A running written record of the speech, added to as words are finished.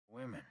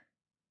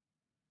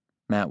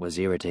Matt was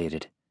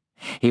irritated.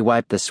 He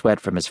wiped the sweat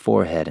from his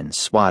forehead and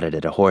swatted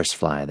at a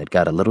horsefly that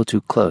got a little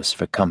too close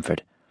for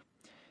comfort.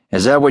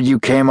 "Is that what you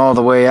came all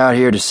the way out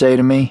here to say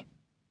to me?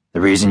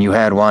 The reason you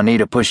had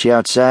Juanita push you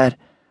outside?"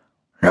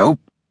 "Nope."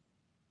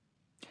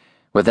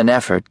 With an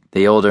effort,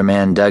 the older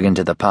man dug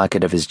into the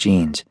pocket of his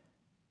jeans.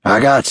 "I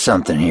got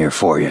something here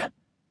for you."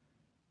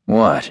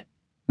 "What?"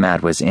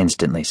 Matt was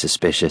instantly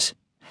suspicious.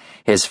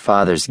 His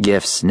father's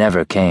gifts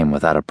never came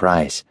without a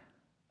price.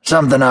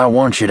 "Something I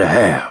want you to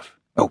have.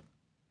 Oh,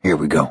 here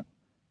we go."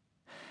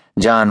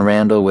 John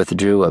Randall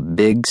withdrew a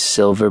big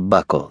silver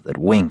buckle that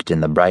winked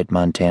in the bright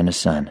Montana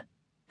sun.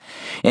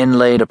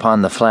 Inlaid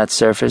upon the flat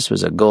surface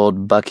was a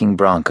gold bucking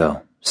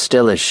bronco,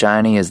 still as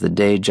shiny as the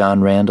day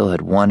John Randall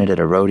had won it at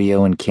a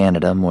rodeo in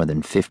Canada more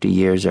than 50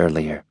 years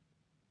earlier.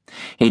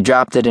 He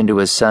dropped it into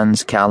his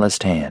son's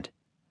calloused hand.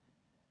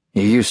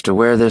 "You used to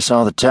wear this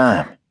all the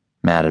time,"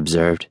 Matt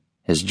observed,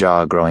 his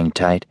jaw growing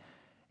tight.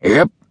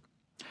 "Yep.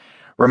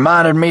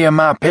 Reminded me of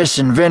my piss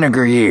and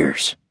vinegar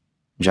years."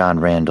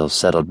 John Randall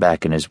settled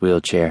back in his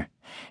wheelchair,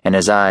 and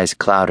his eyes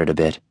clouded a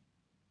bit.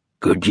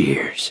 "Good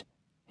years,"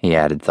 he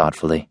added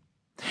thoughtfully,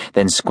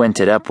 then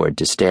squinted upward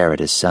to stare at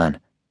his son.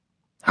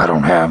 "I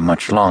don't have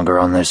much longer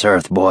on this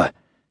earth, boy,"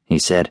 he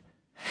said,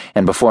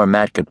 and before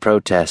Matt could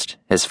protest,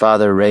 his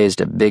father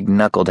raised a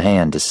big-knuckled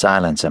hand to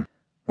silence him.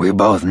 "We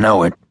both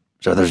know it,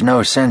 so there's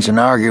no sense in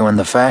arguing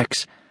the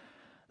facts.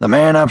 The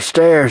man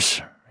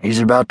upstairs, he's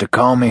about to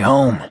call me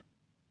home.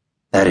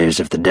 That is,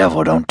 if the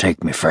devil don't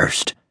take me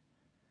first."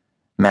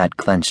 Matt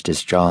clenched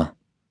his jaw,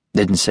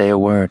 didn't say a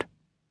word,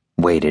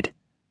 waited.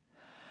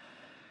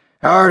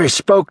 "I already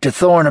spoke to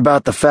Thorne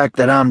about the fact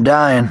that I'm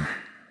dying,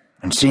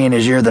 and seeing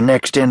as you're the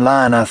next in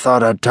line, I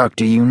thought I'd talk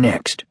to you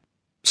next.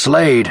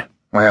 Slade,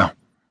 well,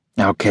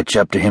 I'll catch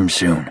up to him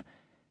soon.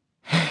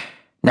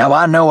 Now,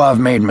 I know I've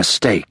made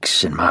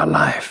mistakes in my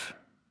life.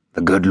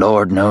 The good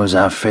Lord knows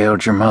I've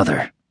failed your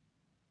mother."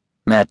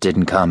 Matt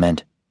didn't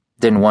comment,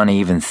 didn't want to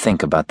even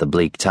think about the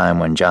bleak time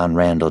when John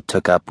Randall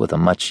took up with a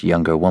much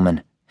younger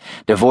woman,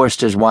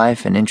 divorced his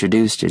wife and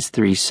introduced his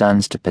 3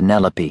 sons to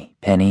Penelope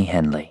Penny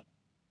Henley,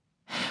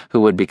 who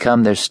would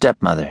become their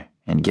stepmother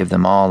and give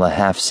them all a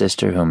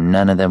half-sister whom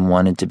none of them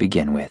wanted to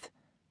begin with.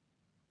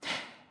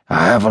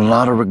 "I have a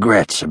lot of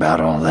regrets about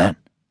all that,"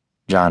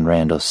 John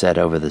Randall said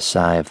over the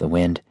sigh of the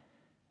wind.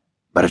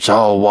 "But it's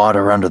all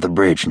water under the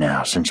bridge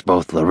now, since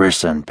both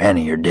Larissa and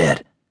Penny are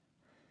dead."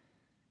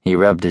 He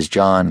rubbed his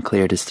jaw and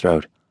cleared his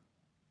throat.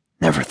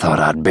 "Never thought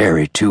I'd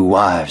bury 2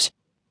 wives.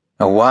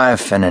 A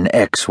wife and an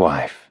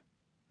ex-wife,"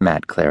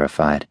 Matt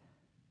clarified.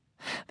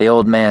 The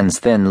old man's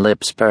thin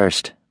lips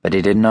pursed, but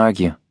he didn't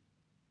argue.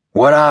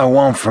 "What I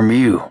want from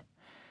you,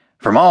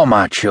 from all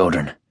my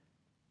children,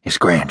 is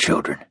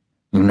grandchildren.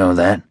 You know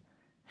that.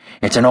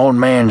 It's an old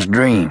man's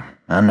dream,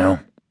 I know,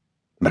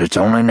 but it's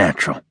only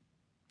natural.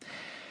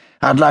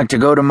 I'd like to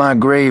go to my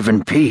grave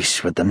in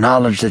peace with the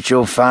knowledge that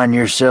you'll find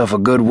yourself a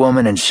good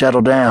woman and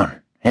settle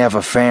down, have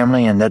a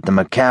family, and that the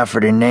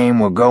McCafferty name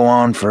will go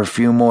on for a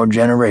few more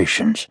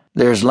generations.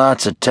 There's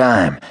lots of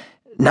time.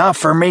 Not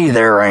for me,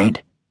 there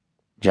ain't,"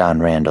 John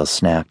Randall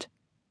snapped,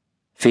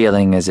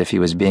 feeling as if he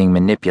was being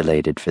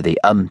manipulated for the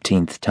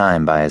umpteenth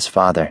time by his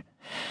father.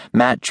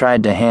 Matt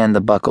tried to hand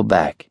the buckle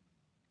back.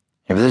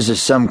 "If this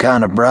is some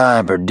kind of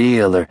bribe or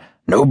deal or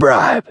no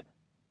bribe,"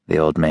 the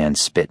old man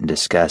spit in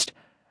disgust,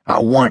 "I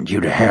want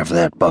you to have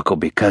that buckle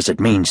because it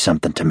means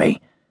something to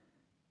me.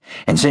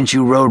 And since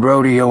you rode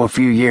rodeo a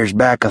few years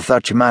back, I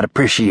thought you might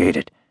appreciate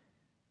it."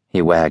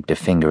 He wagged a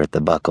finger at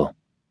the buckle.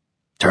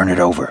 "Turn it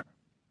over."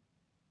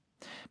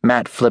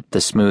 Matt flipped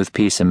the smooth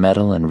piece of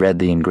metal and read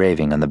the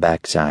engraving on the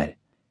backside.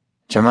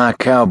 "To my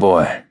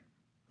cowboy,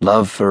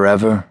 love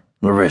forever,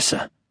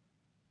 Larissa."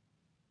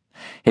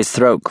 His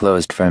throat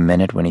closed for a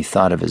minute when he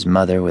thought of his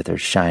mother with her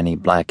shiny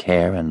black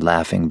hair and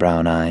laughing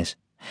brown eyes,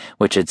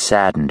 which had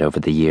saddened over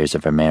the years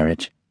of her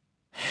marriage.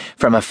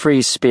 From a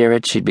free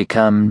spirit, she'd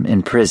become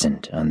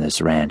imprisoned on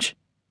this ranch,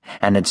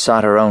 and had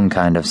sought her own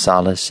kind of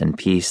solace and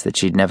peace that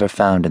she'd never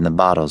found in the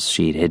bottles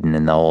she'd hidden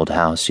in the old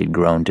house she'd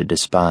grown to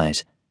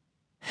despise.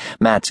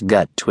 Matt's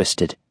gut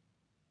twisted.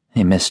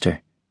 He missed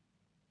her.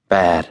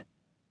 Bad.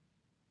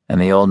 And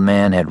the old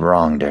man had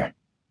wronged her.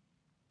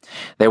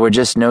 There were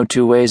just no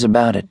 2 ways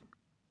about it.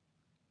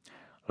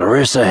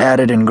 "Larissa had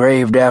it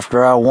engraved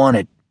after I won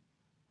it.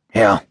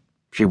 Yeah,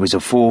 she was a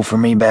fool for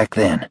me back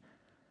then."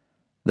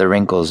 The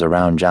wrinkles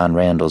around John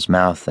Randall's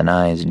mouth and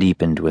eyes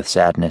deepened with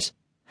sadness,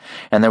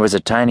 and there was a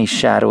tiny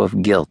shadow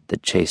of guilt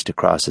that chased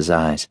across his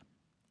eyes.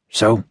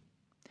 "So,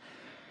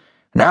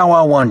 now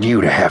I want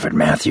you to have it,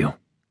 Matthew."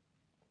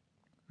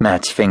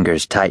 Matt's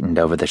fingers tightened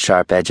over the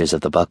sharp edges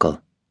of the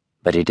buckle,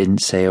 but he didn't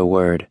say a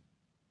word.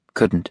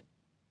 Couldn't.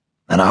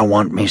 "And I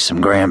want me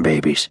some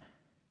grandbabies.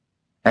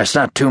 That's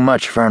not too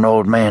much for an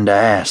old man to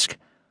ask.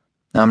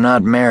 I'm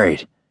not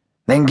married.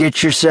 Then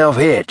get yourself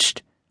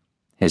hitched."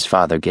 His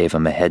father gave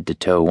him a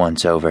head-to-toe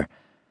once-over.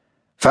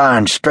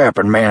 "Fine,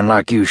 strapping man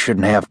like you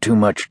shouldn't have too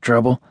much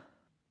trouble.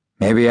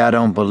 Maybe I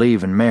don't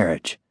believe in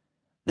marriage.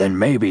 Then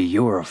maybe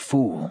you're a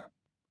fool."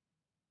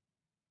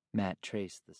 Matt traced the